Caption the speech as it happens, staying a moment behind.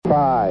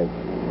5,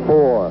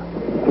 4,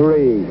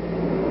 3,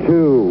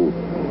 2,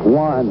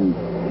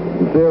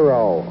 1,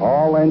 0.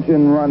 All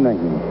engine running.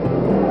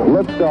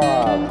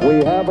 Liftoff.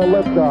 We have a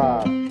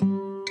liftoff.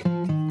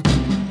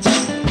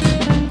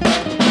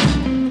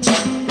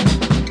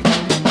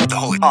 The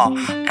Holy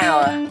Half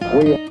Hour.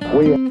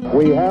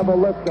 We have a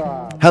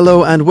liftoff.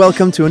 Hello and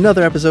welcome to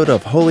another episode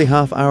of Holy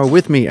Half Hour.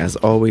 With me, as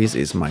always,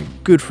 is my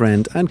good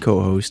friend and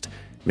co-host,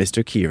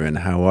 Mr. Kieran.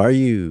 How are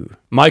you?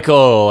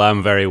 Michael,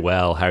 I'm very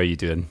well. How are you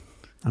doing?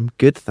 I'm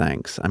good,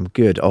 thanks. I'm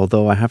good.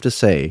 Although I have to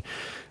say,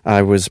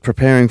 I was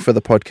preparing for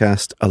the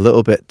podcast a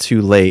little bit too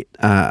late.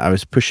 I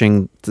was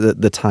pushing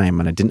the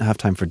time and I didn't have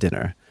time for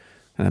dinner.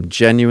 And I'm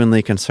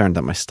genuinely concerned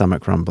that my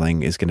stomach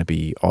rumbling is going to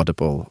be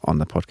audible on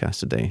the podcast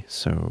today.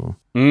 So,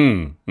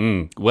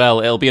 Well,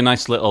 it'll be a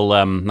nice little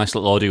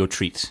audio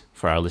treat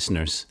for our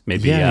listeners.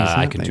 Maybe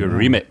exactly, I can do a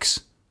remix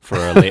for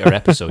a later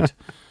episode.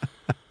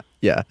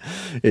 Yeah,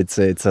 it's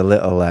a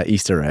little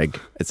Easter egg.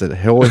 It's a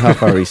whole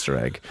half-hour Easter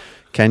egg.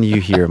 Can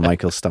you hear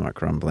Michael's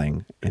stomach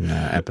rumbling in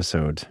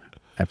episode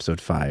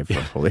 5 of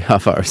Holy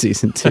Half Hour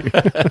Season 2?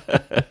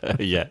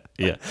 Yeah.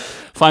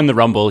 Find the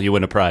rumble, you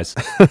win a prize.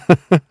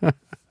 Have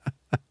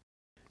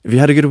you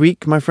had a good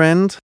week, my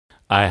friend?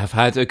 I have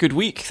had a good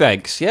week,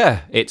 thanks.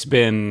 Yeah, it's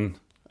been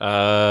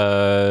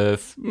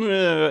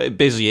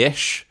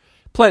busy-ish.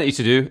 Plenty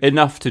to do,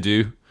 enough to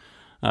do.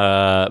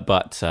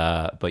 But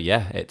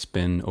yeah, it's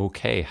been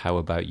okay. How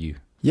about you?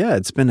 Yeah,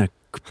 it's been a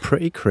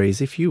pretty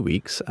crazy few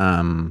weeks.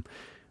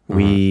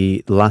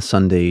 We last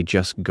Sunday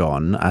just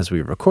gone, as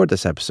we record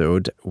this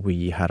episode,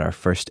 we had our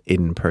first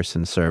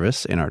in-person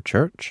service in our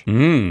church,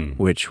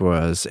 which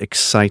was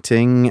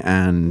exciting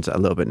and a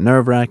little bit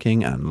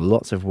nerve-wracking and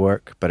lots of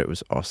work, but it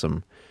was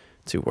awesome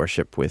to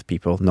worship with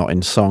people, not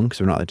in song,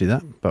 because we're not allowed to do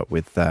that, but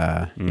with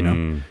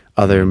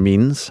other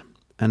means.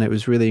 And it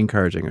was really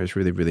encouraging. It was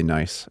really, really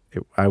nice.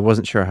 I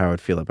wasn't sure how I'd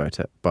feel about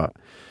it, but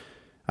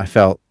I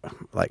felt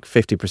like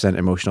 50%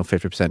 emotional,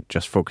 50%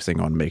 just focusing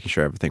on making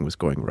sure everything was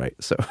going right.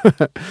 So,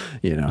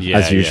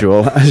 as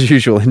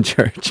usual in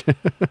church.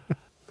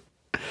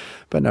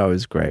 But no, it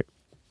was great.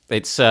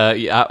 It's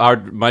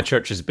my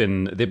church they've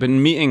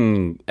been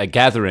meeting a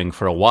gathering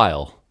for a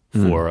while,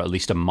 for at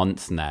least a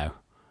month now.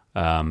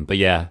 But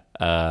yeah,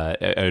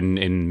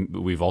 and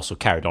we've also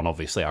carried on,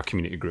 obviously, our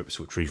community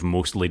groups, which we've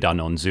mostly done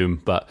on Zoom.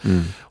 But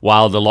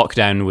while the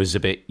lockdown was a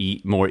bit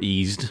more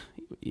eased,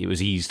 it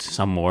was eased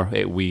some more.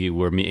 We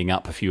were meeting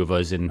up, a few of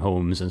us, in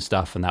homes and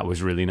stuff, and that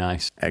was really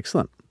nice.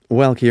 Excellent.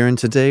 Well, Kieran,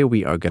 today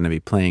we are going to be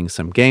playing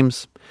some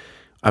games.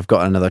 I've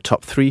got another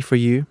top 3 for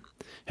you.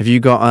 Have you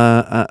got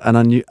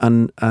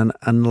an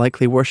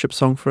unlikely worship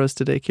song for us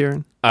today,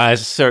 Kieran? I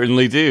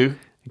certainly do.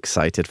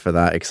 Excited for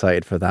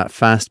that.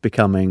 Fast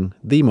becoming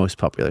the most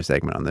popular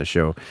segment on this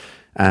show.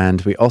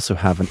 And we also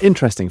have an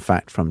interesting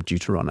fact from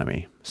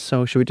Deuteronomy.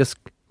 So should we just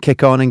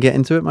kick on and get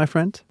into it, my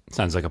friend?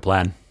 Sounds like a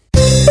plan.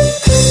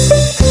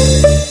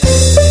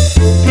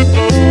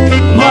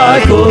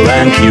 Michael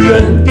and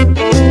Kieran.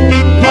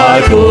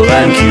 Michael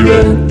and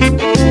Kieran.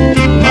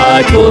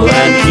 Michael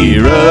and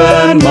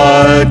Kieran.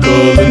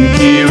 Michael and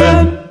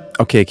Kieran.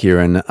 Okay,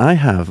 Kieran, I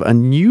have a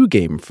new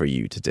game for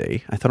you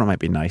today. I thought it might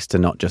be nice to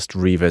not just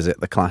revisit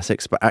the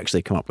classics, but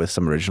actually come up with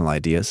some original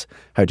ideas.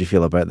 How do you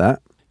feel about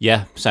that?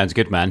 Yeah, sounds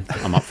good, man.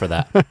 I'm up for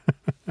that.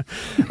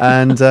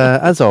 And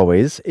as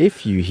always,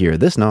 if you hear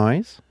this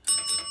noise,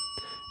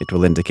 it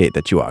will indicate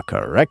that you are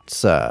correct,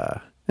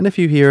 sir. And if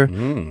you hear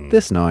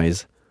this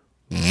noise,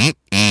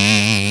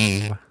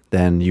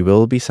 then you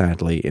will be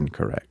sadly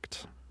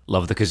incorrect.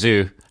 Love the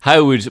kazoo.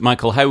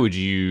 Michael, how would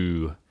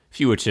you, if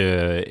you were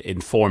to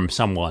inform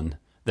someone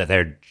that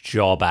their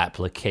job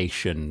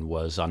application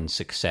was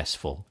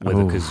unsuccessful with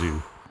a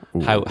kazoo,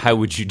 how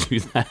would you do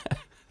that?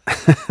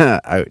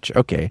 Ouch.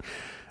 Okay.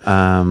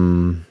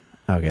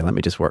 Okay, let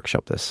me just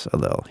workshop this a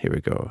little. Here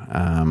we go.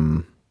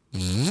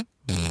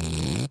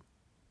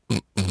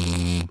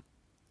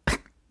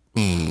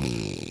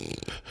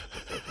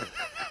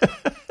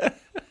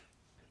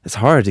 It's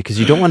hard because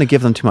you don't want to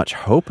give them too much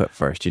hope at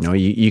first. You know,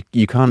 you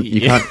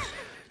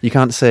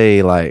can't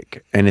say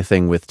like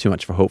anything with too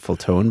much of a hopeful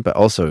tone, but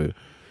also,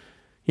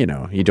 you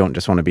know, you don't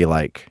just want to be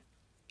like,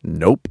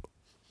 nope.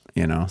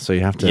 You know, so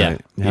you have to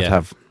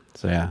have.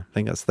 So yeah, I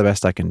think that's the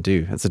best I can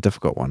do. It's a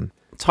difficult one.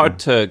 It's hard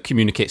to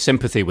communicate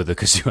sympathy with a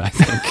kazoo, I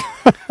think.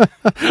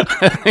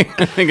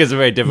 I think it's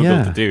very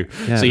difficult to do.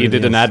 Yeah, so you really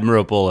did an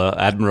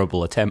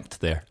admirable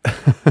attempt there.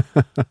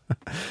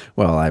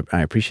 Well,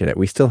 I appreciate it.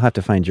 We still have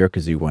to find your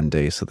kazoo one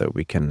day so that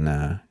we can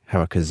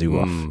have a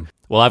kazoo off.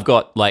 Well, I've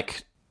got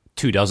like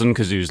 24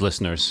 kazoos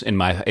listeners in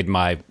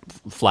my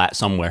flat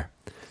somewhere.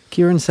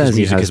 Kieran says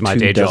he has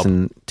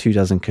two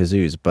dozen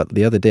kazoos, but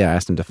the other day I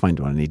asked him to find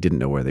one and he didn't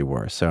know where they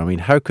were. So, I mean,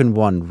 how can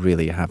one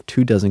really have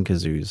 24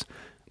 kazoos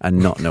and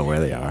not know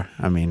where they are?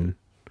 I mean,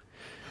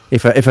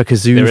 if a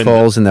kazoo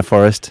falls in the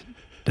forest,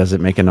 does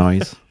it make a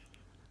noise,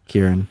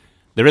 Kieran?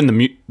 They're in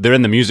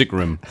the music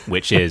room,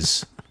 which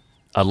is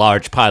a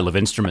large pile of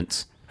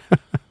instruments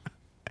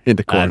in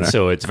the corner. And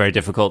so it's very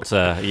difficult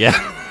to,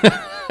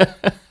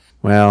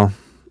 Well,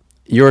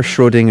 your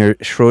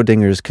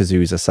Schrodinger's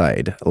kazoos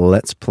aside,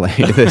 let's play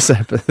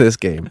this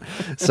game.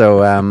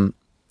 So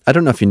I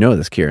don't know if you know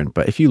this, Kieran,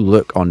 but if you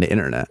look on the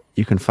internet,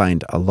 you can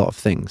find a lot of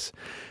things.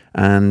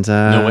 And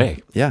No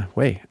way. Yeah,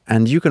 way.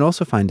 And you can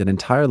also find an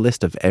entire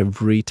list of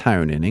every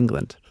town in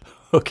England.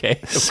 Okay,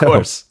 of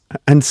course.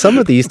 And some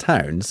of these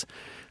towns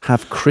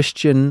have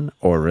Christian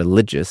or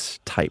religious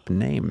type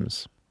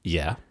names.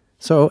 Yeah.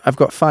 So I've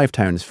got 5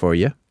 towns for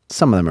you.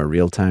 Some of them are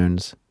real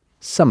towns.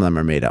 Some of them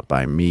are made up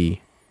by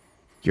me.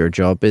 Your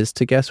job is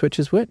to guess which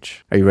is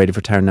which. Are you ready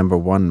for town number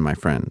 1, my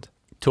friend?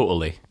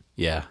 Totally.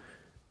 Yeah.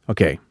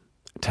 Okay.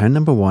 Town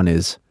number 1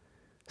 is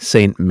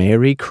St.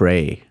 Mary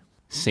Cray.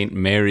 St.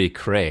 Mary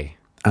Cray.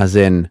 As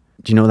in,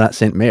 do you know that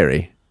St.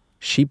 Mary?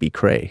 She be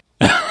Cray.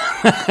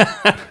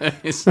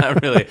 Is that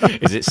really?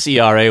 Is it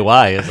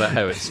C-R-A-Y? Is that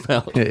how it's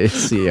spelled? It's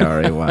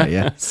C-R-A-Y,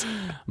 yes.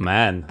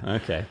 Man.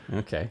 Okay.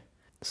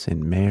 St.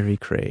 Mary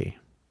Cray.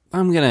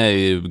 I'm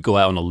going to go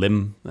out on a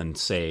limb and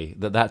say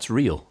that that's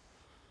real.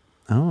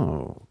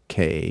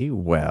 Okay,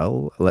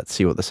 well, let's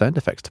see what the sound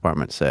effects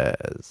department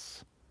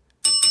says.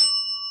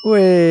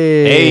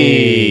 Way!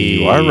 Hey!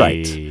 You are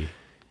right.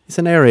 It's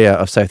an area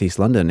of southeast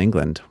London,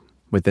 England,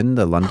 within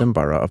the London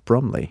borough of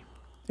Bromley.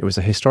 It was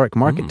a historic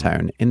market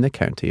town in the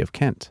county of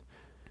Kent.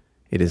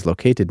 It is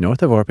located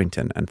north of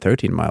Orpington and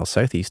 13 miles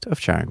southeast of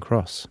Charing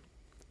Cross.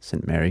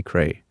 St. Mary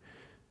Cray.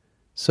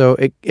 So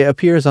it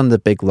appears on the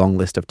big long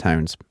list of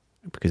towns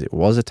because it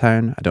was a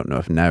town. I don't know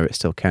if now it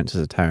still counts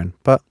as a town,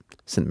 but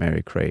St.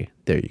 Mary Cray,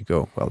 there you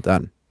go. Well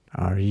done.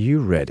 Are you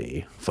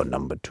ready for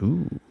number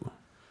 2?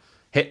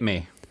 Hit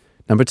me.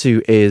 Number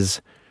 2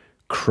 is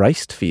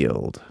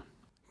Christfield.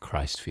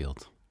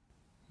 Christfield.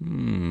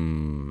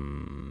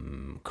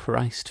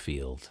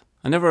 Christfield.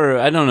 I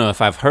don't know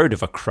if I've heard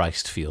of a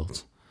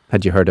Christfield.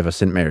 Had you heard of a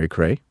St. Mary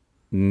Cray?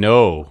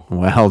 No.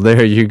 Well,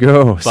 there you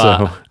go.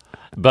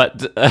 But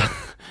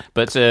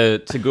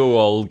to go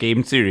all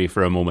game theory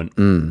for a moment,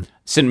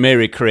 St.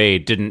 Mary Cray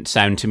didn't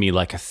sound to me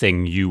like a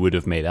thing you would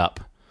have made up.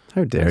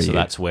 How dare you? So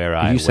that's where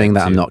I Are you saying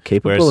that I'm not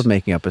capable Whereas, of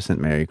making up a St.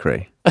 Mary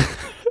Cray?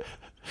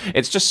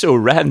 it's just so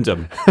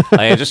random.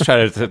 I just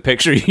try to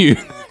picture you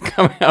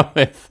coming up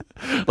with,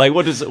 like,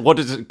 what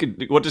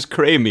does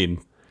Cray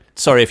mean?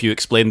 Sorry if you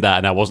explained that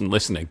and I wasn't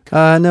listening.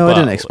 No, I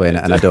didn't explain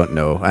it, and I don't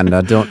know, and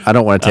I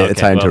don't want to take the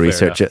time to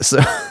research it. So.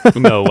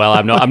 No, well,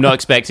 I'm not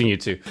expecting you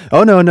to.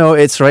 Oh no,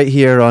 it's right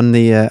here on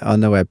the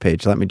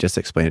webpage. Let me just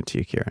explain it to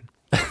you, Kieran.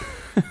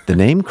 The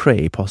name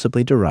Cray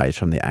possibly derives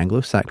from the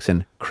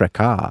Anglo-Saxon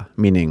creca,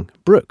 meaning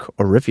brook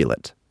or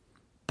rivulet,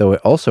 though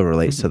it also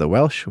relates to the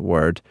Welsh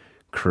word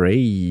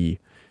cray,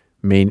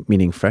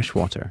 meaning fresh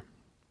water.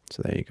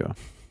 So there you go.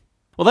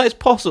 Well, that is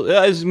possible.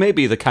 That is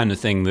maybe the kind of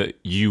thing that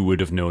you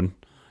would have known,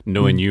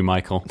 knowing you,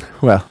 Michael.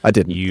 Well, I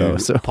didn't. You though,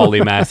 so.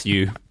 polymath,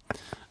 you.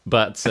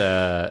 But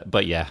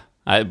yeah.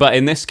 But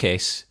in this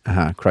case,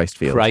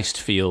 Christfield.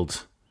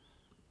 Christfield.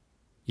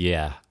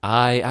 Yeah,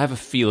 I have a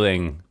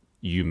feeling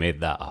you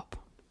made that up.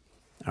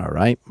 All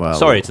right. Well,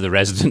 sorry to the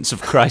residents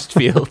of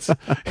Christfield,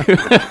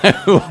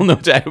 who will no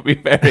doubt be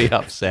very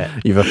upset.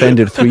 You've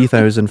offended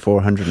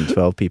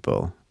 3,412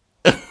 people.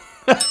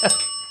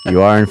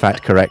 You are in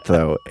fact correct,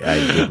 though. I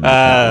didn't.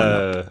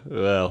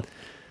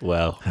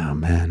 Well. Oh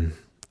man.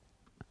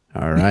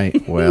 All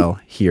right. Well,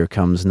 here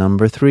comes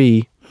number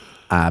 3,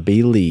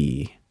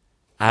 Abbeyleix.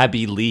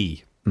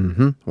 Abbeyleix.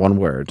 One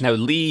word. Now,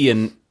 Lee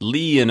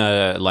in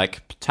a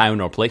like town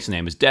or place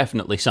name is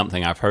definitely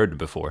something I've heard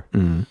before.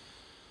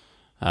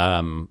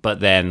 But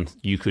then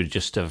you could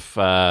just have,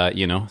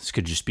 this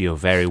could just be a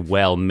very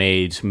well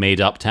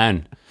made up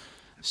town.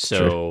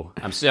 So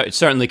it's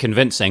certainly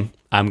convincing.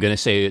 I'm going to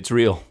say it's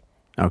real.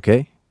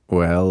 Okay.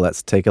 Well,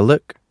 let's take a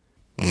look.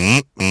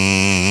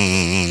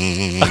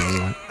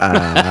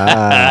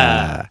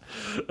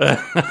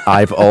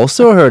 I've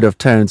also heard of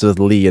towns with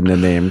Lee in the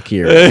name,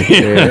 Kieran.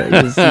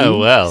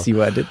 See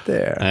what I did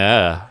there?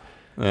 Yeah.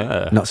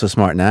 Not so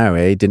smart now,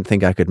 eh? Didn't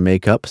think I could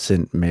make up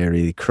St.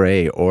 Mary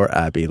Cray or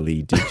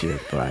Abbeyleix, did you?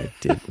 But I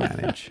did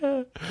manage.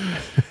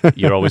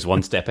 You're always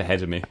one step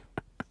ahead of me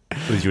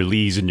with your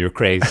Lees and your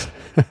Crays.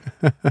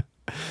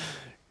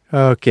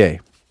 Okay,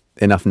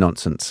 enough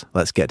nonsense.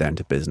 Let's get down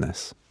to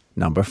business.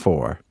 Number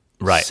 4.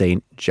 Right.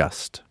 St.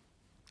 Just.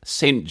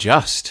 St.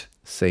 Just.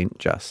 St.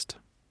 Just.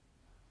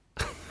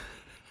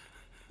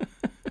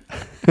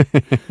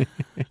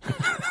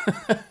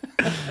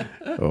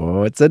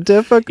 Oh, it's a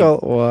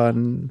difficult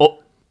one. Oh,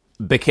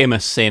 became a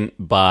saint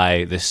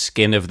by the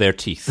skin of their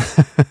teeth.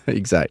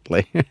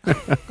 Exactly.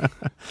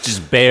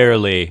 Just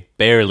barely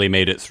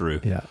made it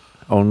through. Yeah.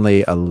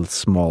 Only a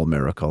small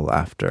miracle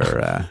after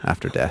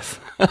death.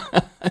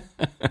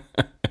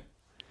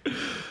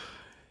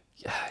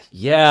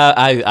 Yeah,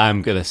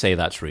 I'm going to say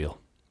that's real.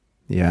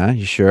 Yeah,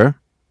 you sure?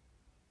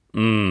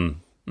 All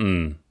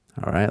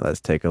right, let's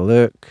take a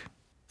look.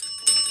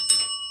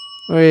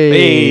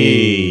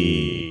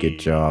 Hey. Good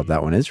job.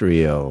 That one is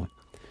real.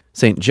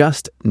 St.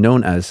 Just,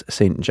 known as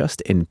St.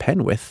 Just in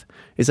Penwith,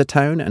 is a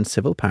town and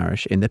civil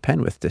parish in the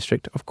Penwith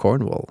district of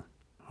Cornwall.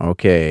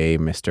 Okay,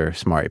 Mr.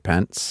 Smarty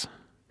Pants.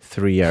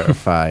 3 out of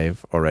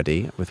 5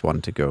 already with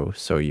 1 to go.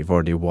 So you've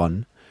already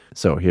won.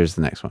 So here's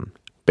the next one.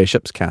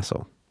 Bishop's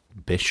Castle.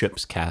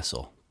 Bishop's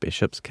Castle.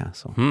 Bishop's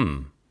Castle.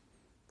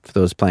 For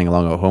those playing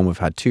along at home, we've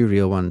had 2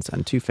 real ones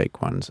and 2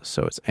 fake ones.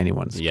 So it's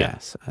anyone's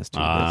guess as to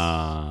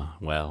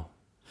well,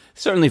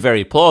 certainly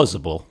very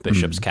plausible,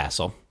 Bishop's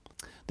Castle.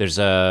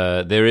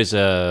 There is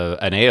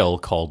an ale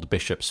called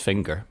Bishop's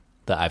Finger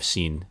that I've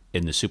seen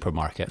in the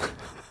supermarket.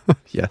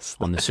 Yes.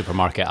 On the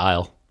supermarket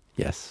aisle.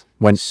 Yes.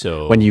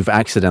 When you've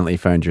accidentally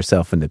found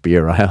yourself in the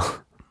beer aisle.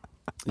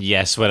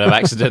 Yes, when I've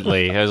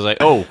accidentally, I was like,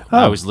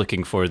 I was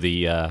looking for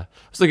the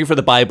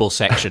Bible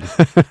section,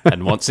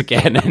 and once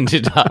again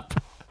ended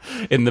up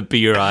in the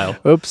beer aisle.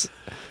 Oops.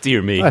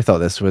 Dear me. I thought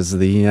this was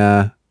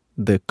the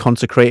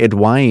consecrated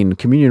wine,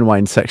 communion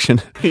wine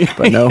section,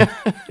 but no,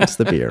 it's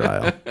the beer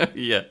aisle.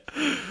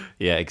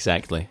 Yeah,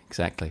 exactly.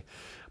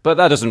 But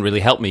that doesn't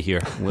really help me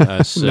here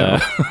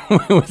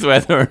with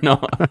whether or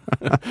not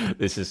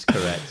this is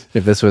correct.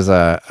 If this was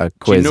a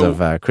quiz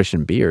of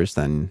Christian beers,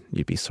 then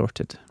you'd be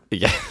sorted.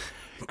 Yeah,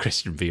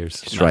 Christian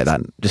beers. Just write that.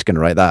 Just going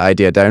to write that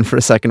idea down for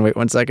a second. Wait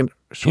 1 second.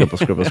 Scribble.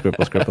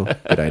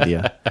 Good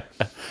idea.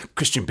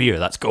 Christian beer,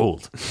 that's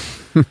gold.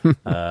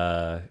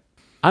 I'm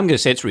going to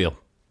say it's real.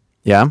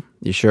 Yeah?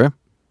 You sure?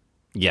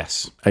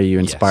 Yes. Are you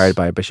inspired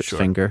by a Bishop's sure.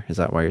 Finger? Is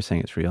that why you're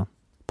saying it's real?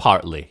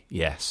 Partly,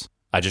 yes.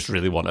 I just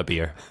really want a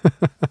beer.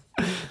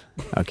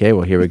 Okay,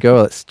 well, here we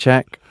go. Let's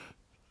check.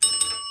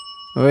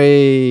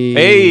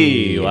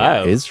 Hey,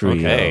 wow. It's real.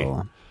 Okay.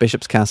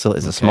 Bishop's Castle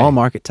is a small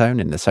market town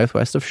in the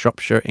southwest of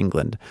Shropshire,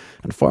 England,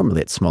 and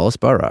formerly its smallest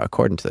borough.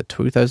 According to the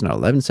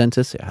 2011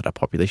 census, it had a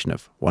population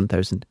of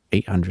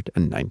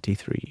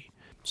 1,893.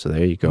 So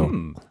there you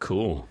go.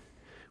 Cool.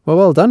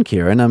 Well done,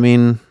 Kieran. I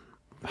mean,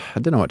 I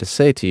don't know what to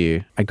say to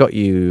you. I got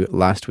you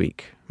last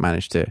week,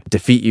 managed to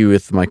defeat you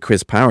with my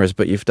quiz powers,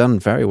 but you've done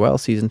very well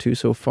season 2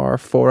 so far.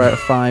 4 out of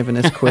 5 in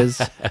this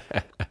quiz.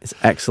 It's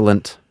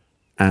excellent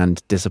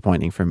and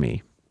disappointing for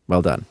me.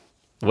 Well done.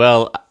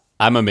 Well,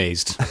 I'm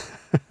amazed.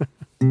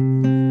 Ooh,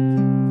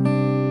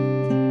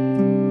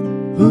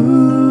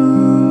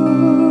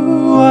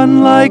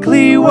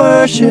 unlikely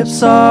worship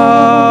songs.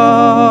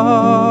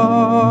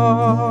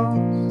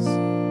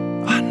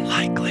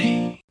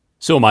 Unlikely.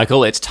 So,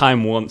 Michael, it's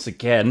time once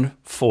again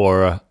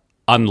for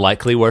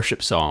unlikely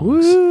worship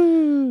songs.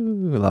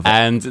 Woo, love it.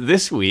 And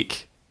this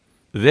week,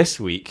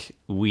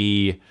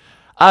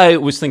 I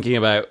was thinking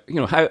about,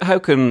 how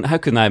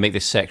can I make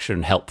this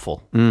section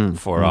helpful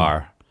for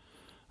our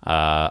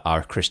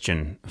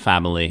Christian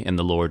family in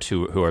the Lord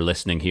who are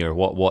listening here?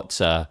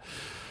 How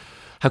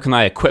can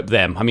I equip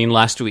them? I mean,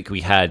 last week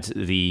we had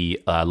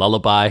the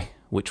lullaby,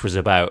 which was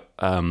about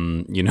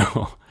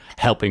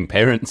helping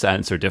parents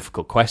answer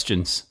difficult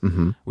questions,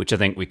 which I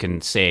think we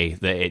can say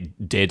that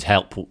it did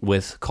help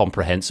with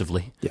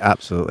comprehensively. Yeah,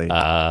 absolutely.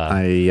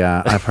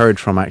 I've heard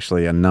from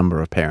actually a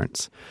number of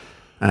parents,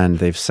 and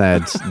they've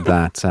said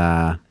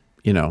that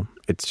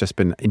it's just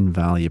been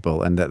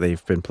invaluable, and that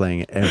they've been playing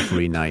it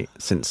every night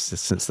since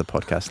the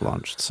podcast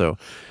launched. So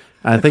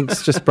I think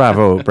it's just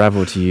bravo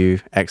to you.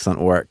 Excellent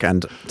work.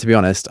 And to be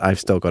honest, I've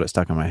still got it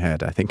stuck in my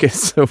head. I think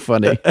it's so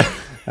funny.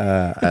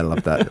 I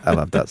love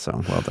that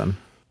song. Well done.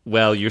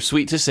 Well, you're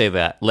sweet to say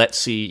that. Let's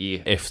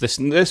see if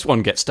this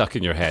one gets stuck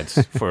in your head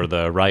for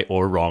the right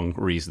or wrong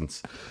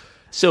reasons.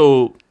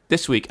 So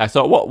this week I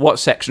thought, what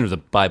section of the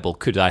Bible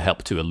could I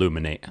help to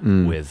illuminate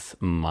with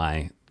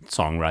my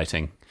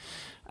songwriting?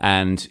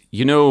 And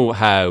you know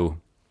how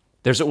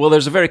there's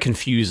a very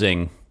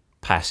confusing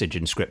passage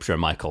in Scripture,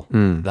 Michael,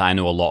 that I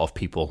know a lot of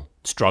people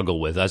struggle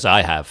with, as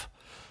I have.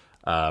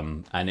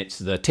 And it's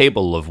the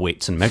table of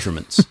weights and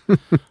measurements,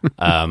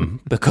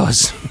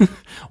 because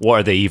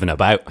what are they even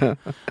about?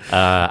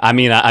 I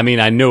mean,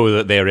 I know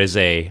that there is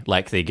they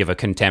give a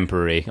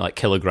contemporary, like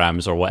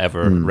kilograms or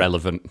whatever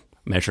relevant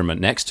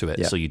measurement next to it.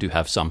 Yeah. So you do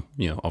have some,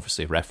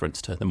 obviously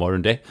reference to the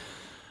modern day,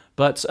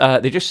 but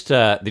they just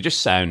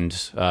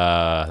sound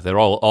they're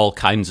all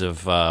kinds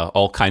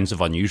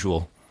of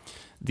unusual,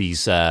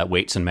 these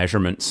weights and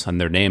measurements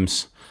and their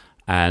names.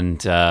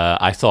 And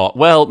I thought,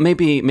 well,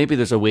 maybe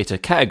there's a way to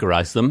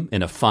categorize them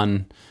in a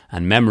fun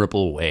and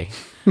memorable way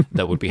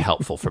that would be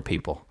helpful for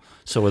people.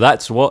 So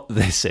that's what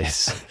this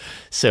is.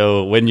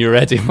 So when you're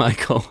ready,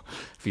 Michael,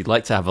 if you'd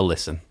like to have a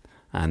listen,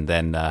 and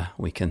then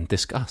we can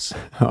discuss.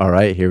 All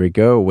right, here we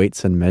go.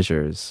 Weights and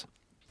measures.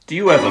 Do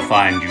you ever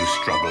find you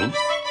struggle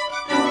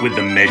with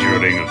the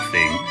measuring of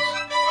things?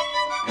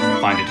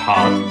 Find it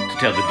hard to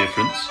tell the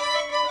difference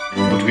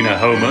between a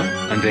homer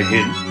and a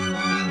hin?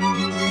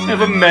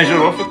 Ever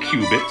measure off a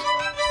cubit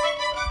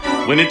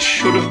when it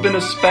should have been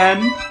a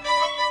span?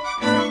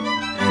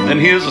 Then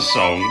here's a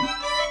song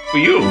for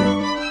you.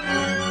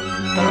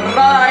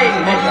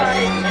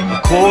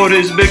 A cord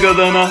is bigger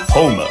than a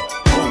homer.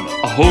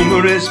 A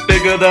homer is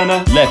bigger than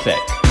a lethek.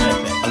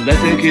 A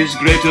lethek is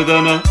greater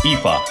than a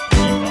ephah.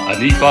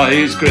 An ephah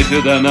is greater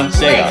than a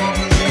seah.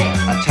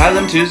 A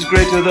talent is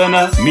greater than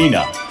a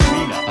mina.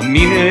 A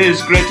mina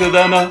is greater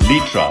than a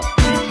litra.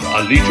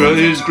 A litra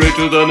is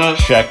greater than a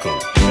shekel.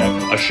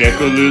 A A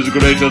shekel is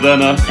greater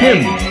than a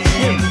hin.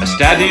 A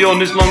stadion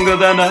is longer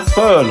than a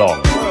furlong.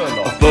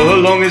 A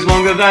furlong is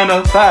longer than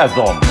a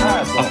fathom.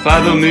 A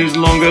fathom is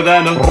longer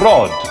than a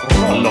rod.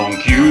 A long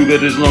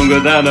cubit is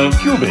longer than a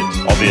cubit,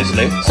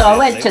 obviously. So I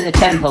went to the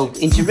temple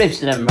in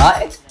Jerusalem,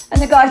 right?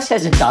 And the guy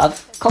says a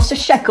dove costs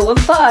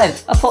 $1.05.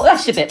 I thought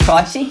that's a bit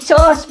pricey, so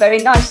I asked very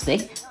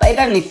nicely, but he'd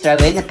only throw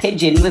in a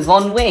pigeon with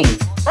one wing.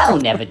 That'll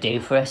never do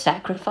for a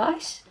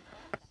sacrifice.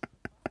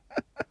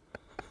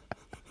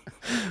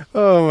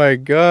 Oh my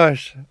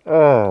gosh.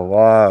 Oh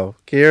wow.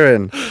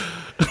 Kieran.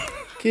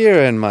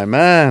 Kieran, my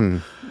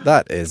man.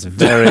 That is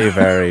very,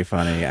 very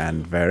funny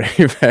and very,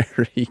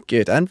 very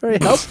good and very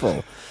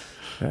helpful.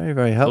 Very,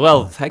 very helpful.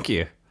 Well, thank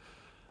you.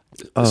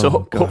 Oh, So,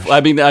 gosh.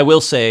 I mean, I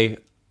will say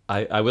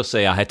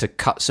I had to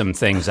cut some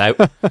things out.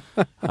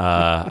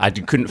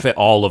 Couldn't fit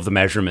all of the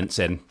measurements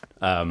in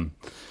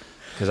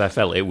because I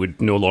felt it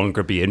would no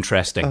longer be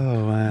interesting.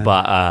 Oh, man.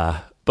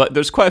 But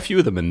there's quite a few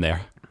of them in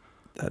there.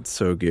 That's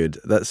so good.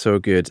 That's so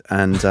good.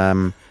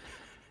 And,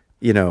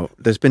 you know,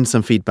 there's been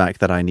some feedback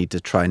that I need to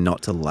try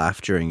not to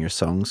laugh during your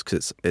songs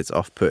because it's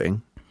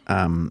off-putting.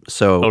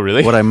 So Oh,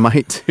 really? what I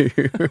might do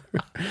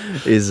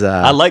is...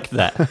 I like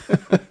that.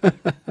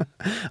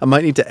 I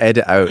might need to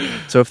edit out.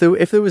 So if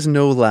there was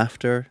no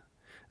laughter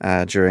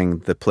during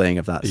the playing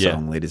of that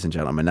song, ladies and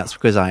gentlemen, that's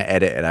because I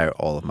edited out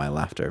all of my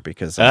laughter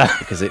because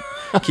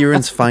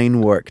Kieran's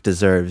fine work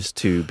deserves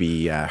to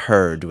be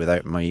heard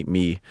without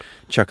me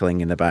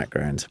chuckling in the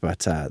background.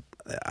 But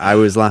I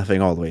was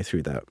laughing all the way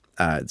through that.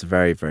 It's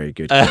very, very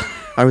good.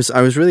 I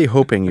was really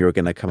hoping you were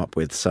going to come up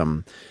with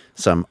some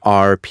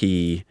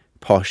RP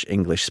posh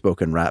English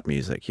spoken rap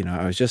music. You know,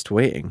 I was just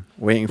waiting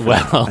for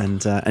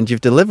that. And you've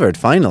delivered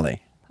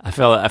finally. I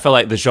felt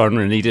like the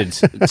genre needed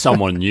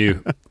someone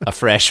new, a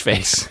fresh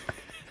face.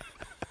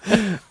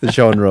 The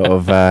genre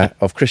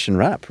of Christian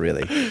rap,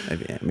 really.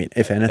 I mean,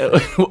 if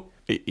anything.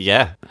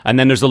 Yeah. And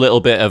then there's a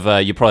little bit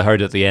of, you probably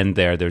heard at the end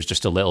there, there's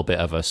just a little bit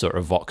of a sort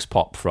of vox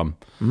pop from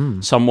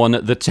someone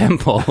at the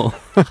temple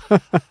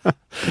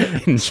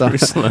in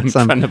Jerusalem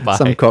trying to buy.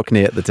 Some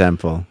cockney at the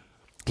temple.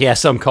 Yeah,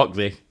 some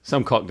cockney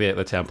at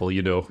the temple,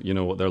 you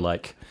know what they're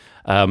like.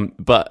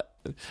 But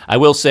I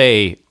will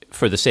say,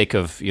 for the sake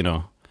of,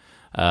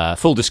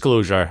 full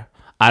disclosure,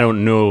 I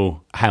don't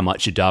know how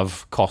much a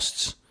dove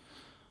costs.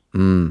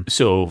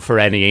 So for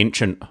any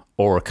ancient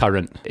or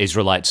current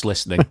Israelites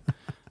listening,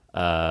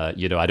 I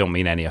don't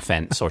mean any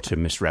offense or to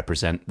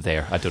misrepresent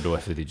there. I don't know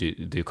if they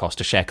do cost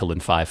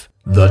 $1.05.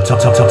 The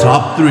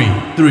top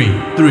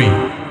three.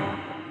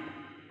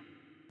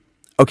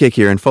 Okay,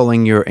 Kieran,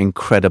 following your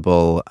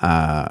incredible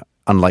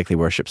Unlikely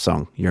Worship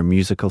song, your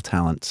musical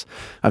talents,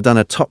 I've done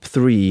a top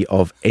 3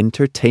 of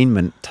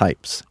entertainment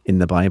types in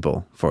the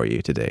Bible for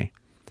you today.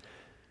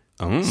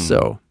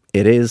 So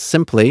it is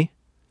simply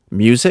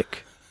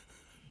music,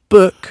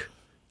 book,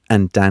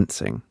 and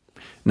dancing.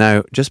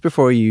 Now, just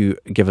before you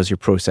give us your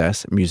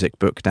process, music,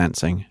 book,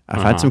 dancing,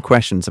 I've had some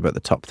questions about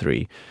the top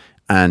 3.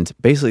 And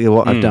basically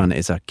what I've done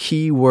is a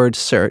keyword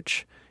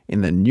search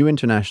in the New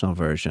International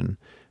Version,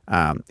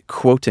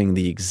 quoting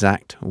the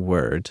exact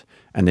word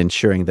and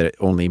ensuring that it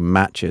only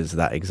matches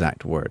that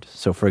exact word.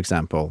 So, for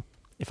example,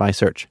 if I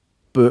search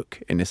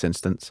book in this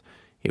instance,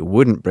 it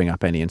wouldn't bring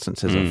up any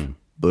instances of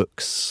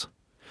books.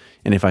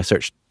 And if I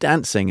search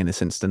dancing in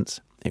this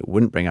instance, it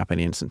wouldn't bring up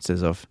any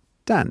instances of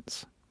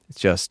dance. It's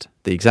just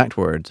the exact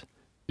word,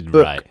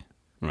 book,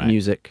 Right.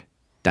 music,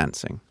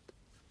 dancing.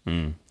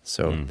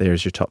 So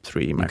there's your top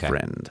 3, my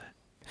friend.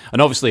 And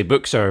obviously,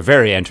 books are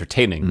very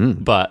entertaining,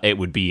 but it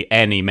would be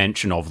any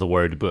mention of the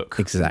word book,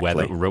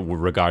 Exactly.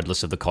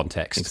 regardless of the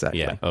context. Exactly.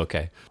 Yeah.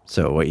 Okay.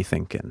 So what are you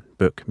thinking?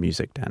 Book,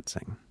 music,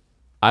 dancing.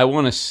 I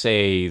want to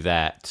say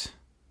that.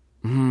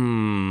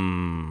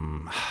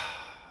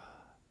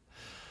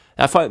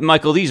 I find,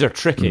 Michael, these are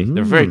tricky.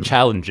 They're very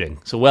challenging.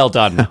 So well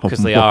done,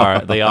 because they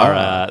are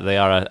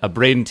a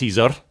brain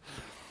teaser.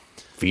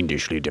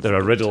 Fiendishly different.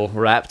 They're a riddle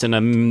wrapped in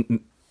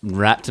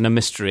a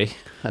mystery,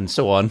 and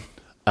so on.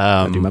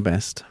 I'll do my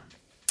best.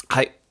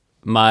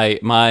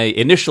 My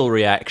initial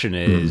reaction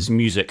is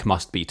music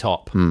must be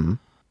top.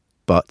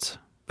 But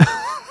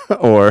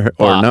or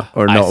not.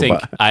 I think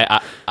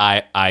But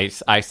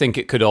I think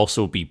it could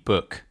also be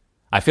book.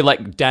 I feel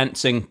like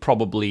dancing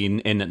probably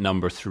in at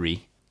number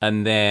 3,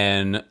 and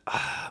then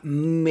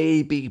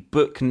maybe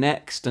book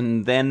next,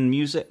 and then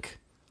music.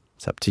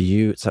 it's up to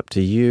you. It's up to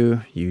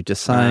you. You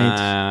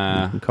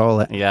decide. You can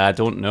call it. Yeah, I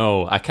don't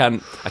know. I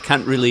can't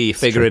really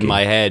figure tricky. in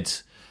my head.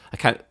 I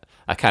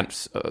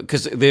can't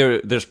because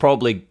there's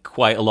probably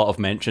quite a lot of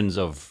mentions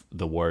of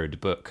the word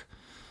book,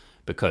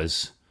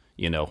 because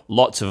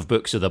lots of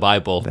books of the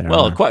Bible.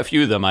 Quite a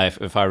few of them,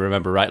 if I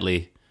remember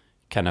rightly,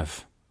 kind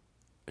of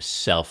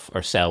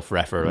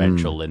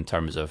self-referential in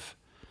terms of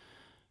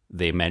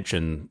they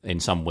mention in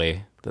some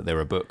way that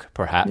they're a book,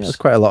 perhaps. Yeah, there's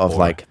quite a lot of or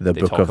like the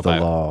they book talk of the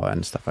about- law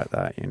and stuff like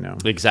that.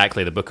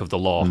 Exactly, the book of the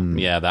law.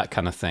 Yeah, that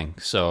kind of thing.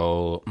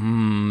 So,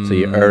 So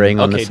you're erring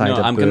on the okay, side no,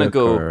 of I'm book, gonna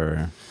go.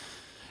 or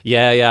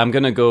Yeah, I'm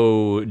gonna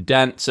go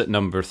dance at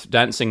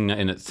dancing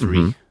in at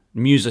 3,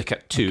 music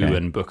at 2, Okay.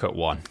 and book at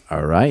 1.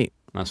 all right.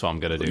 That's what I'm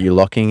going to do. You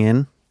locking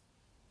in?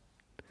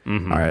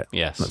 Mhm. All right.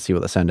 Yes. Let's see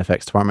what the sound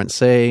effects department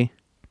say.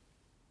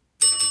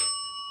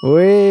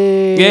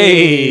 Way!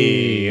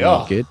 Yay!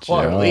 Oh, Good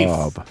what a relief.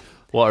 job.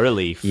 What a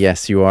relief.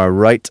 Yes, you are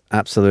right.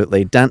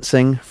 Absolutely.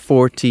 Dancing,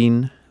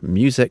 14.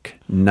 Music,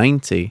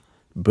 90.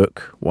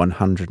 Book,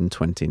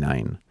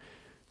 129.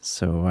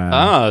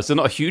 So, So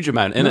not a huge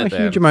amount in not it. a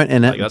huge amount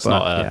in it. Like, that's but,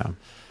 not a.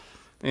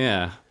 yeah.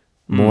 Yeah.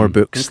 More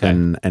books okay.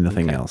 than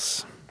anything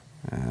else.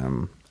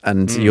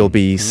 And you'll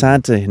be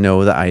sad to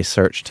know that I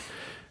searched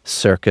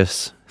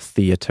circus,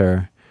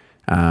 theatre,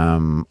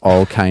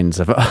 all kinds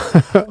of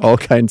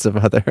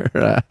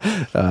other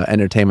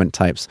entertainment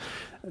types.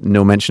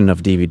 No mention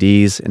of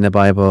DVDs in the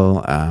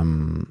Bible.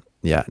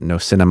 No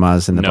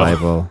cinemas in the No.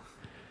 Bible.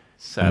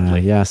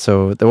 Sadly.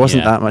 So there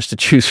wasn't Yeah. that much to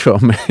choose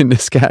from in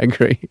this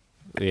category.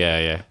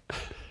 Yeah.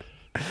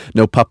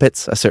 No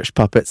puppets. I searched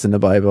puppets in the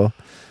Bible.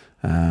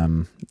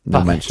 No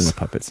Puppets. mention of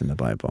puppets in the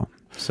Bible.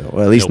 So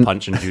well, at least No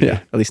Punch and Judy. Yeah,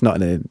 at least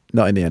not in the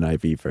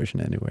NIV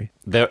version anyway.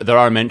 There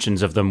are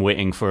mentions of them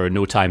waiting for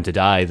No Time to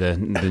Die, the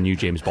new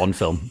James Bond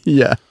film.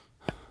 Yeah.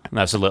 And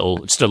that's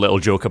just a little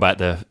joke about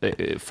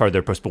the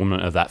further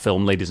postponement of that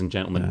film, ladies and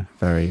gentlemen.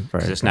 Very, very.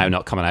 Because it's now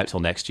not coming out till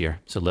next year.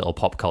 It's a little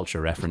pop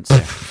culture reference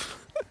there.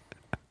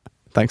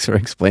 Thanks for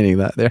explaining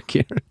that there,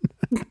 Kieran.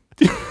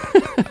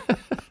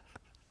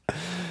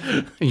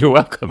 You're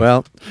welcome.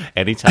 Well,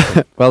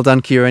 anytime. well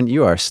done, Kieran.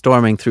 You are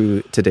storming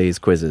through today's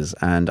quizzes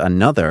and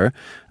another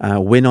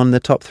win on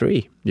the top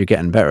 3. You're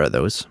getting better at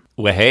those.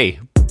 Well, hey.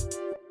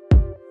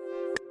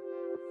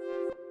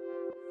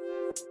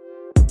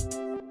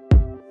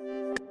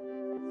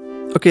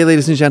 Okay,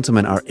 ladies and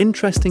gentlemen, our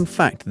interesting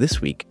fact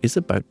this week is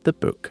about the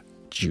book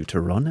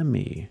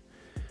Deuteronomy.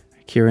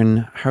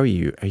 Kieran, how are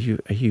you?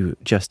 Are you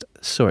just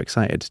so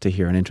excited to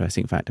hear an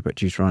interesting fact about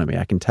Deuteronomy?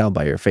 I can tell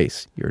by your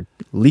face. You're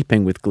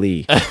leaping with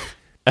glee.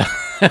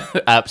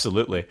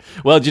 Absolutely.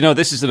 Well, do you know,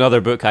 this is another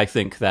book I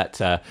think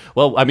that,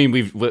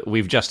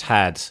 we've just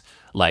had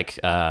like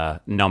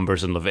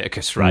Numbers and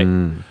Leviticus,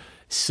 right?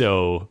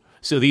 So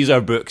these are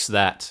books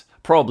that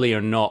probably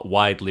are not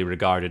widely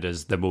regarded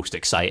as the most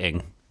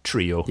exciting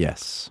trio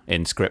Yes.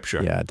 in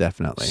Scripture. Yeah,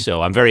 definitely.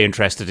 So I'm very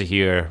interested to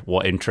hear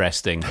what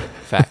interesting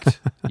fact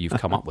you've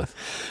come up with.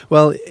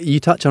 Well, you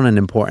touch on an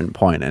important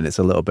point, and it's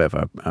a little bit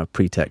of a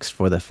pretext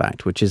for the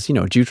fact, which is,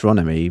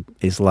 Deuteronomy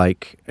is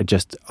like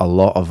just a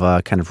lot of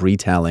a kind of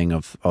retelling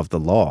of the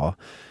law,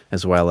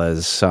 as well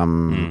as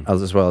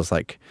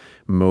like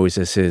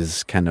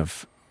Moses's kind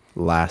of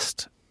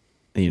last,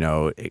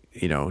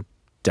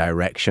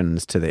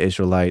 directions to the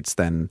Israelites.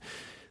 Then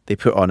they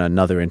put on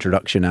another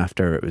introduction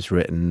after it was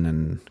written,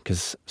 and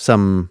because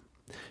some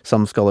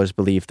scholars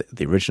believe that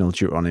the original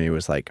Deuteronomy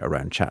was like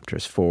around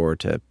chapters 4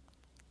 to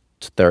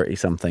 30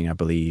 something, I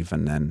believe,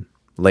 and then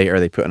later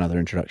they put another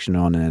introduction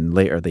on, and then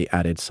later they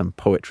added some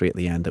poetry at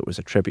the end that was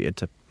attributed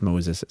to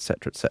Moses,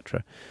 etc.,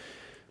 etc.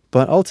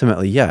 But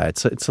ultimately, yeah,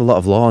 it's a lot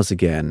of laws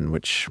again,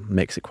 which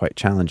makes it quite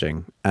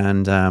challenging.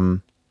 And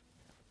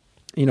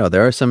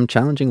there are some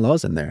challenging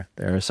laws in there.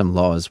 There are some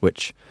laws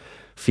which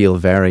feel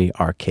very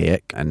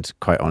archaic and,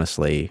 quite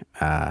honestly,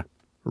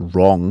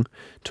 wrong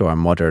to our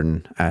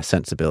modern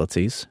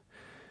sensibilities.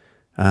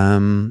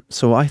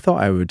 So I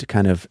thought I would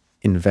kind of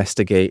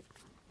investigate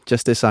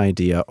just this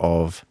idea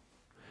of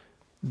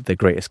the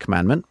greatest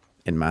commandment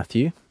in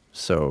Matthew.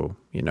 So,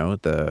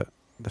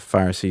 the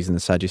Pharisees and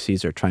the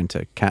Sadducees are trying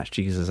to catch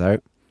Jesus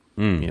out.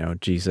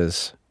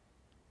 Jesus,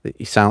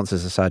 he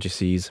silences the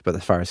Sadducees, but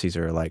the Pharisees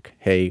are like,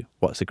 hey,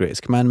 what's the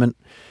greatest commandment?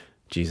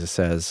 Jesus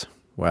says,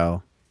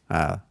 well,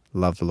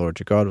 love the Lord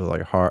your God with all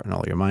your heart and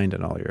all your mind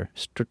and all your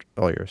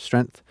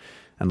strength,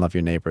 and love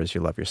your neighbor as you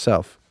love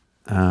yourself.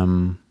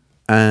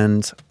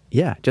 And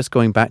yeah, just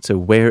going back to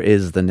where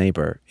is the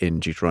neighbor in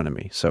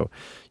Deuteronomy? So,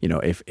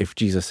 if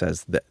Jesus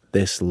says that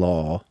this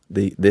law,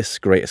 this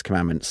greatest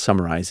commandment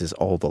summarizes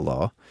all the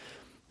law,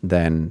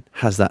 then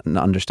has that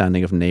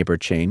understanding of neighbor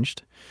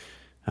changed?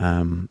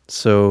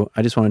 So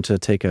I just wanted to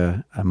take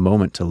a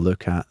moment to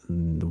look at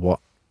what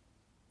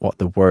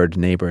the word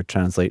neighbor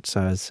translates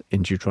as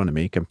in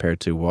Deuteronomy compared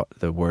to what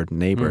the word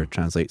neighbor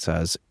translates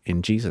as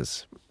in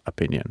Jesus'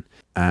 opinion.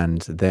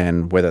 And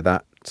then whether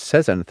that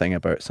says anything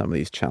about some of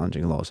these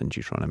challenging laws in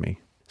Deuteronomy.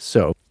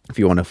 So if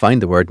you want to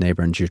find the word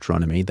neighbor in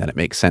Deuteronomy, then it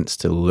makes sense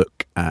to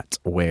look at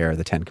where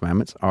the Ten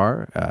Commandments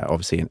are.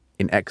 Obviously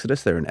in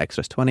Exodus, they're in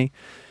Exodus 20.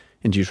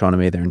 In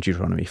Deuteronomy, they're in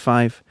Deuteronomy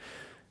 5.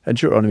 And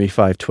Deuteronomy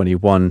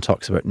 5:21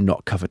 talks about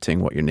not coveting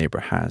what your neighbor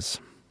has.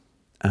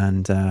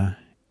 And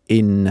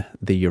in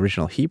the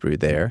original Hebrew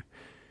there,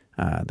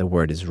 the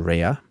word is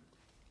reah,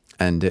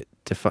 and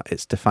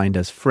it's defined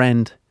as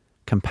friend,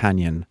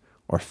 companion,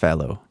 or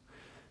fellow.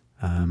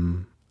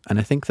 And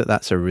I think that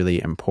that's a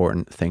really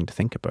important thing to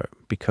think about,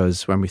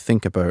 because when we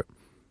think about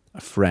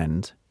a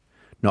friend,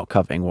 not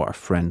coveting what our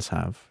friends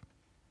have,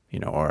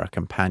 or a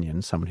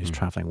companion, someone who's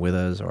traveling with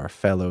us, or a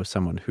fellow,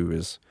 someone who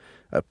is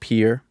a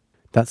peer,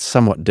 that's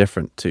somewhat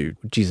different to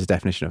Jesus'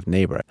 definition of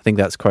neighbor. I think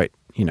that's quite,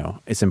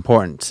 it's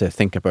important to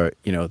think about,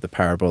 the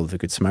parable of the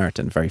Good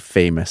Samaritan, very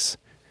famous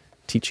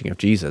teaching of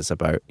Jesus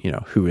about,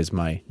 who is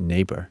my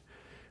neighbor.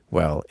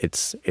 well,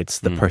 it's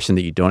the person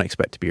that you don't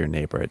expect to be your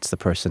neighbor. It's the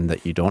person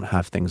that you don't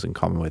have things in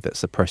common with.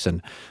 It's the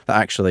person that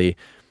actually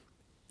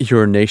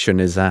your nation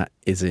is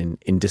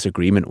in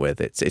disagreement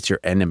with. It's your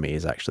enemy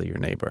is actually your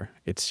neighbor.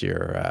 It's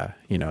your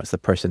it's the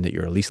person that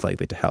you're least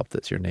likely to help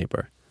that's your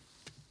neighbor.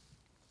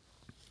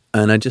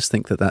 And I just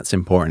think that that's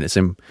important.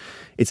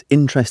 It's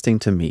interesting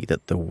to me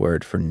that the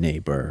word for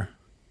neighbor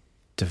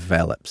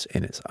develops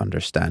in its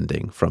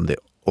understanding from the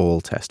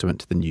Old Testament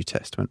to the New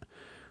Testament,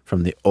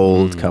 from the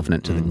Old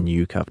Covenant to the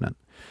New Covenant.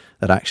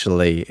 That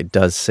actually it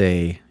does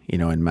say,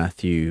 in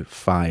Matthew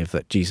 5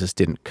 that Jesus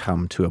didn't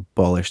come to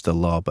abolish the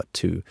law but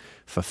to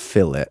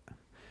fulfill it.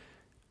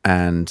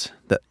 And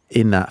that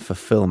in that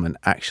fulfillment,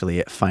 actually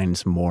it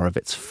finds more of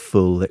its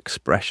full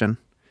expression.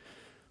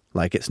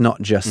 Like it's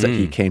not just that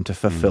he came to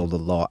fulfill the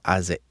law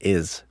as it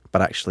is,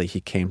 but actually he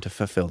came to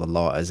fulfill the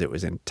law as it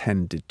was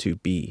intended to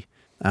be.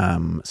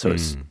 So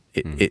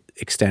it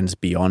extends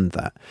beyond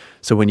that.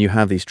 So when you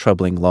have these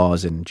troubling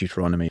laws in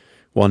Deuteronomy,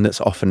 one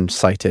that's often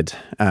cited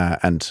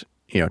and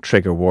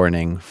trigger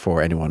warning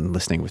for anyone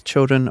listening with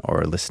children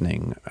or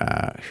listening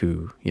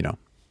who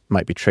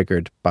might be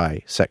triggered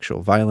by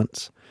sexual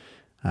violence.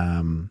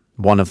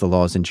 One of the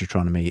laws in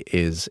Deuteronomy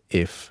is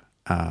if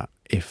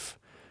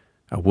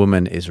a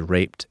woman is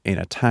raped in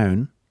a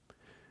town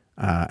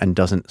and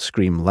doesn't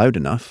scream loud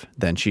enough,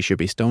 then she should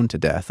be stoned to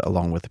death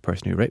along with the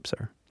person who rapes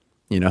her.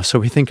 So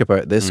we think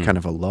about this kind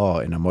of a law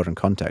in a modern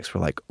context.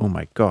 We're like, oh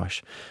my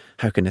gosh,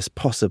 how can this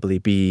possibly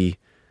be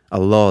a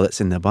law that's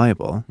in the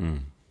Bible?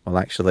 Well,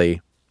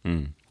 actually,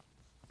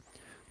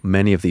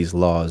 many of these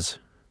laws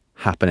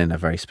happen in a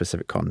very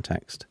specific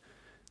context.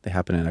 They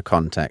happen in a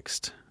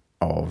context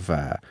of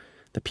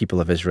the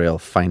people of Israel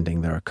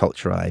finding their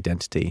cultural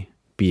identity,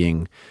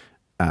 being,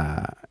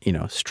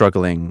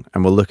 struggling.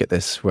 And we'll look at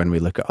this when we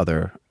look at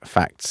other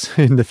facts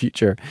in the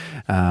future.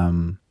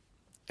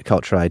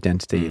 Cultural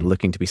identity,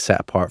 looking to be set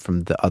apart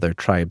from the other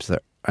tribes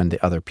and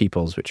the other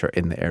peoples which are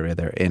in the area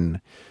they're in,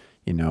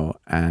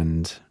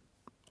 and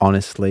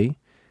honestly,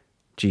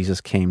 Jesus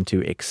came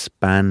to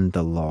expand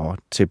the law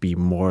to be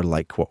more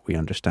like what we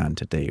understand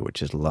today,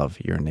 which is love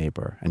your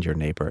neighbor, and your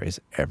neighbor is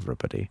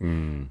everybody.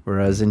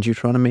 Whereas in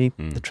Deuteronomy,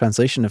 the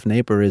translation of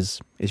neighbor is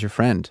your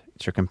friend,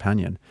 it's your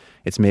companion.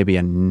 It's maybe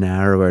a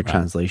narrower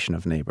translation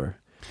of neighbor.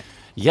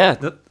 Yeah,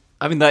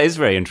 that is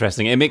very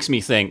interesting. It makes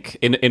me think,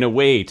 in a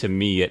way, to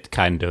me, it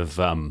kind of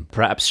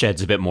perhaps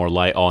sheds a bit more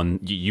light on,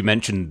 you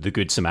mentioned the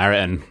Good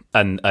Samaritan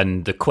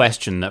and the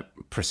question that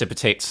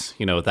precipitates,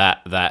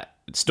 that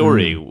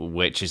story,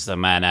 which is the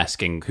man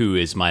asking, who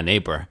is my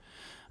neighbor?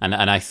 And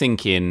I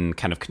think in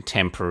kind of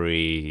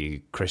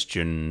contemporary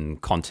Christian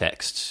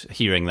context,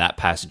 hearing that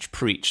passage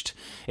preached,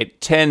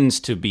 it tends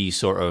to be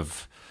sort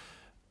of,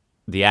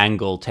 the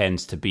angle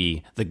tends to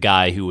be the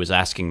guy who was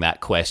asking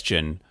that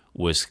question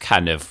was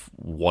kind of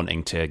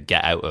wanting to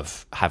get out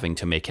of having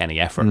to make any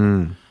effort.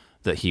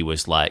 That he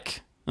was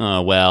like,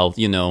 oh, well,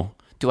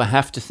 do I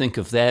have to think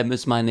of them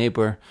as my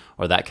neighbor,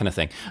 or that kind of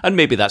thing? And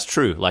maybe that's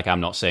true. Like,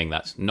 I'm not saying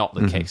that's not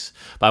the case,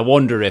 but I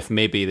wonder if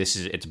maybe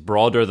it's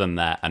broader than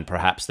that, and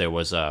perhaps there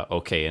was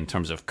in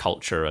terms of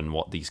culture and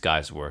what these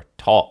guys were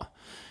taught,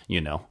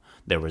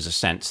 there was a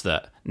sense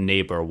that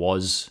neighbor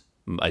was,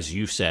 as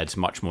you said,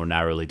 much more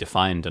narrowly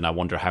defined. And I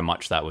wonder how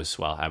much that was,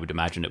 well, I would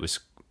imagine it was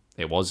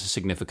a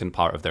significant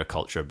part of their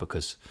culture,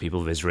 because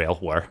people of Israel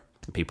were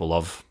people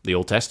of the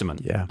Old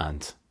Testament. Yeah.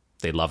 And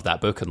they loved that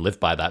book and lived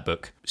by that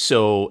book.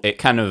 So it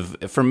kind of,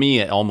 for me,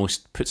 it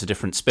almost puts a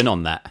different spin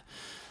on that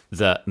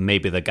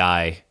maybe the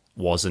guy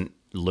wasn't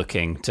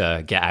looking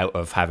to get out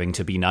of having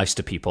to be nice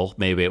to people.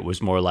 Maybe it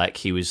was more like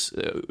he was,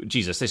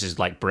 Jesus, this is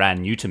like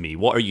brand new to me.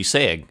 What are you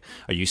saying?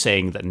 Are you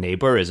saying that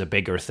neighbor is a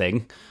bigger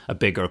thing, a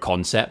bigger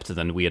concept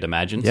than we had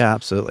imagined? Yeah,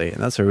 absolutely.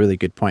 And that's a really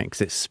good point,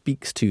 because it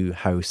speaks to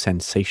how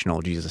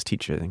sensational Jesus'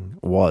 teaching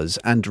was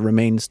and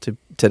remains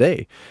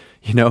today.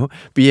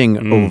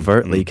 Being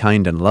overtly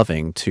kind and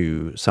loving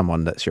to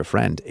someone that's your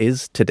friend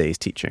is today's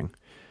teaching.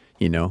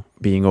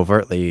 Being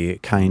overtly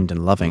kind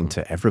and loving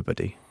to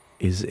everybody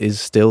is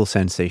still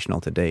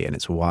sensational today, and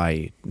it's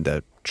why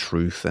the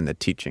truth and the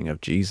teaching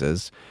of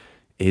Jesus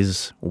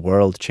is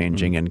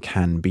world-changing and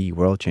can be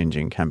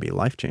world-changing, can be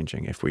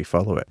life-changing if we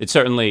follow it. It's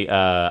certainly,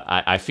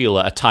 I feel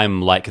at a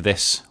time like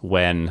this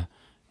when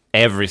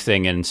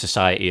everything in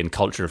society and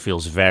culture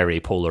feels very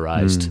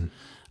polarized,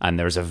 and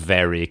there's a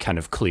very kind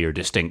of clear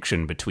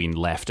distinction between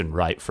left and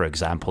right, for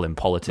example, in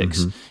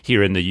politics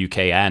here in the UK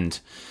and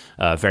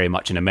very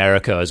much in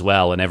America as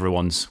well, and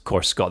everyone's, of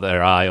course, got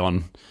their eye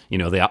on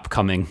the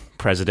upcoming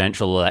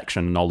presidential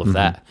election and all of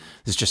that.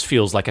 This just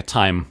feels like a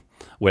time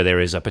where there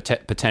is a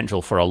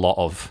potential for a lot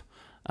of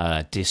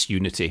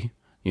disunity,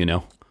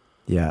 Yeah,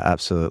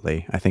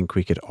 absolutely. I think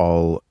we could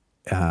all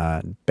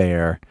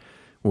bear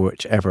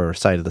whichever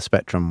side of the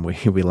spectrum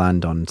we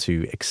land on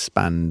to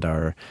expand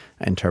our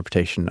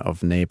interpretation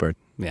of neighbor.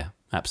 Yeah,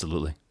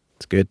 absolutely.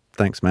 It's good.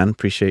 Thanks, man.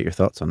 Appreciate your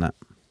thoughts on that.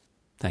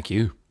 Thank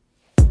you.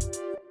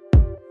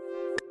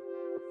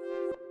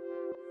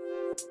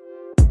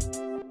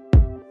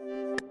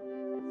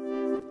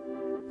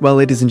 Well,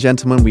 ladies and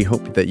gentlemen, we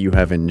hope that you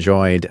have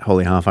enjoyed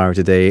Holy Half Hour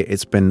today.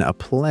 It's been a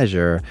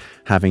pleasure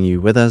having you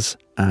with us.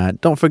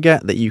 Don't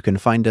forget that you can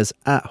find us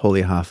at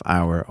Holy Half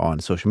Hour on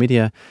social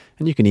media,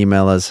 and you can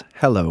email us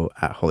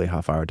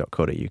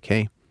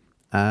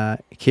hello@holyhalfhour.co.uk.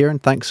 Kieran,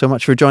 thanks so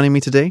much for joining me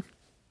today.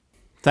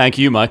 Thank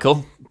you,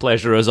 Michael.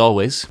 Pleasure as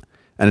always.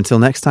 And until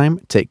next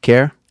time, take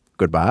care.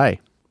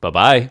 Goodbye.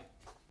 Bye-bye.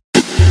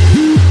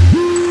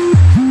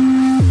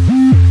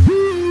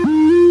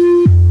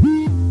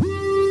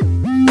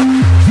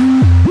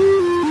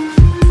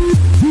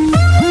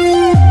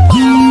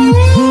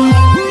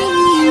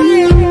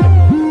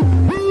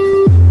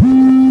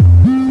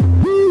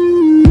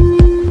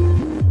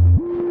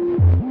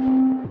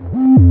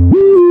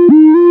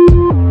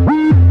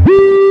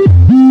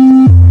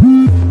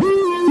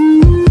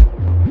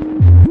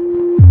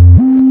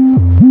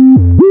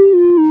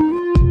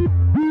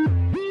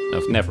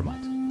 Never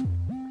mind.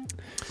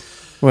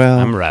 Well,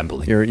 I'm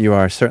rambling. You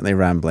are certainly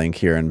rambling,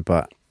 Kieran,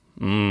 but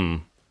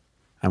I'm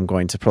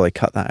going to probably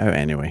cut that out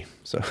anyway.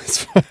 So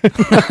it's fine.